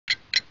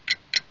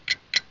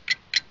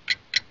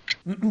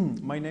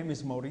My name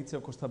is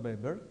Maurizio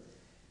Costabeber,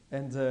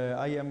 and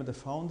I am the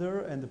founder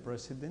and the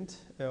president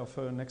of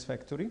Next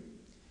Factory.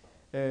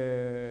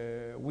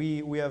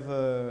 We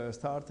have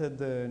started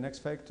the Next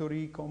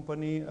Factory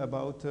company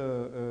about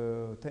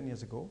 10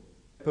 years ago.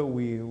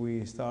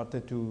 We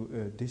started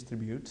to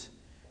distribute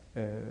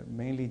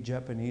mainly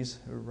Japanese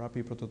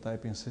rapid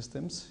prototyping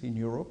systems in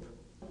Europe.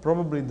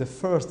 Probably the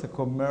first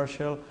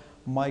commercial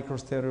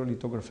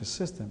microstereolithography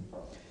system.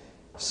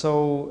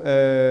 So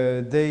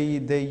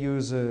they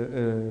use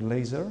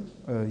laser,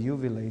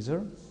 UV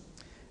laser,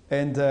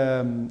 and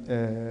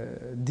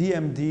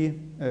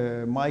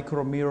DMD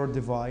micro mirror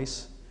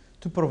device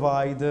to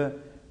provide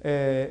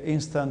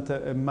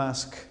instant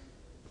mask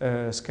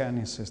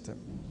scanning system.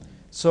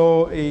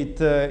 So it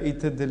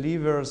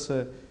delivers,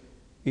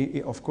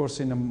 of course,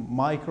 in a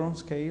micron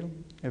scale,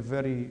 a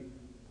very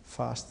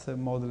fast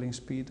modeling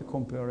speed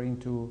comparing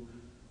to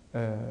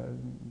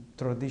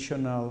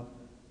traditional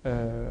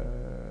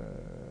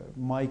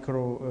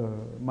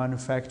micro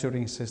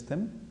manufacturing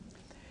system,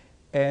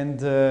 and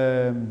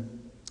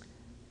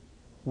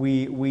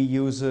we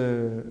use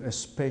a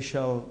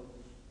special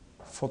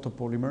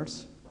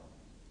photopolymers,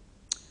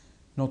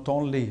 not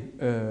only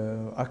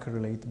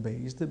acrylate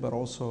based but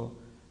also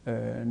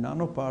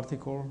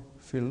nanoparticle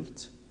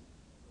filled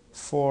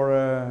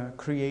for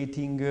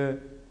creating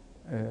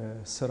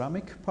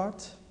ceramic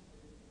part,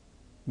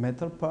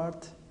 metal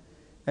part,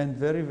 and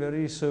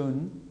very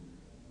soon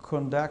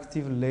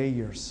conductive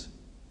layers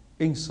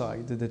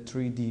inside the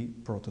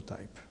 3D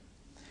prototype.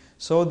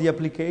 So the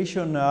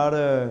applications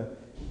are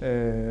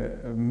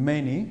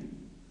many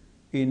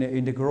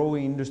in the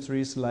growing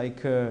industries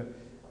like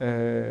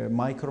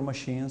micro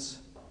machines,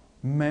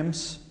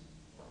 MEMS,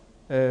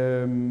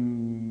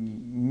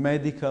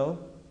 medical,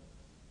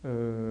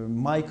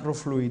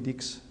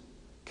 microfluidics,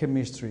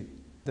 chemistry.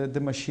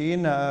 The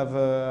machine have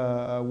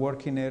a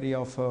working area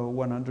of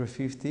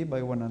 150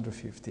 by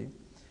 150,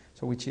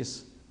 so which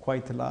is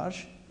quite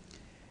large.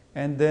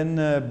 And then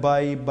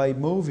by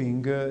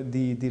moving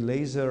the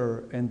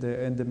laser and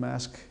the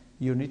mask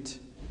unit,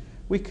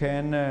 we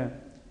can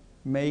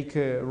make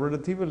a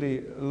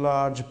relatively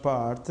large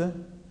part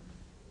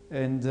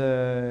and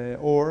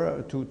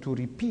or to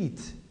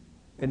repeat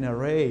an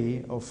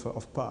array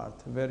of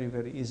parts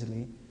very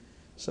easily.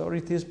 So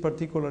it is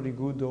particularly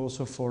good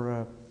also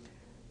for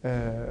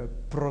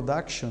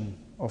production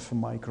of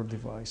micro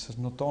devices,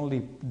 not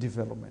only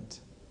development.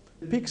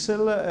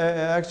 Pixel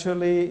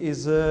actually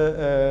is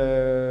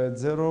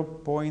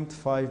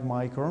 0.5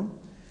 micron,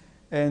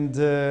 and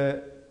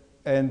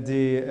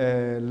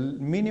the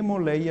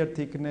minimum layer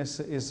thickness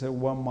is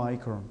 1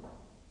 micron.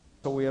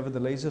 So we have the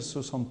laser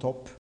source on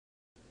top,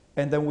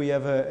 and then we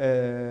have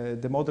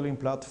the modeling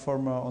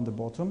platform on the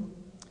bottom.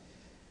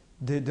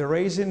 The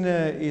resin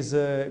is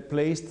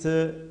placed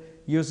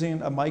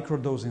using a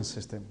microdosing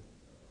system.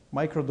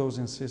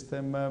 Microdosing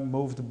system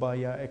moved by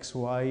a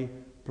XY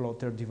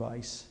plotter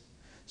device.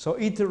 So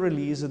it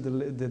releases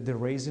the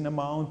resin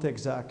amount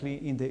exactly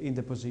in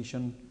the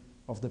position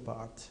of the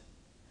part.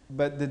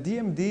 But the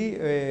DMD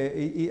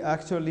it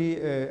actually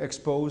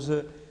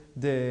exposes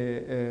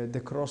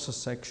the cross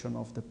section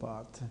of the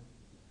part,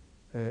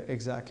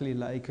 exactly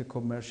like a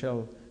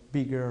commercial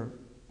bigger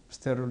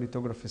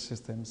stereolithography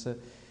systems.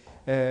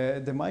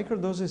 The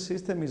microdosing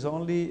system is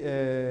only,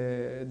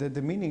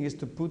 the meaning is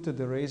to put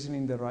the resin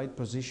in the right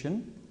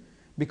position,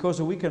 because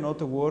we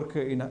cannot work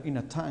in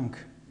a tank.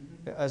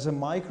 As a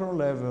micro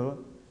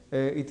level,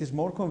 it is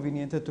more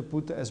convenient to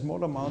put a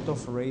small amount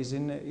of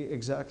resin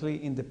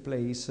exactly in the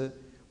place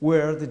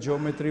where the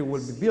geometry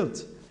will be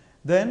built.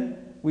 Then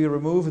we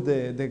remove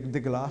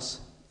the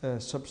glass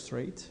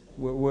substrate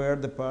where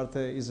the part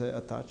is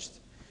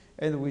attached,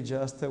 and we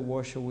just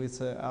wash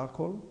with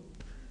alcohol,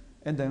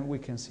 and then we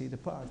can see the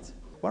part.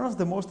 One of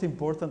the most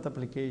important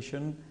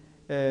applications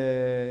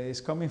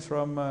is coming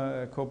from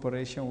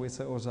cooperation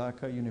with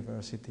Osaka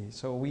University.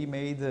 So we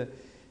made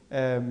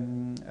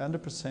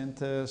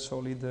 100%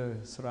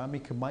 solid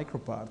ceramic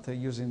micropart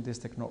using this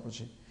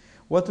technology.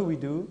 What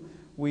do?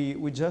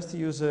 We just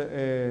use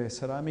a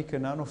ceramic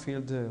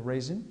nanofilled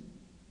resin.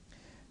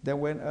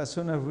 Then as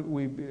soon as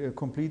we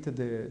complete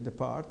the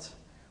part,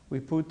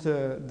 we put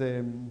the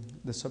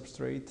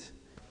substrate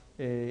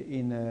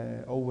in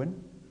an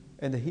oven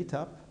and heat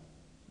up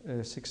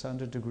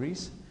 600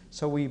 degrees.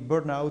 So we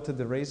burn out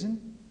the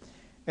resin,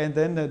 and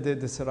then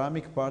the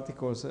ceramic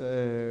particles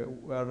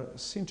are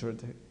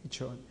sintered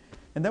each one.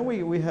 And then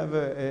we have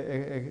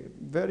a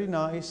very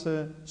nice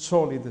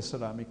solid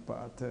ceramic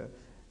part.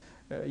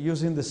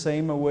 Using the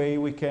same way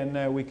we can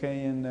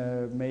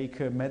make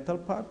metal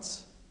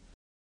parts.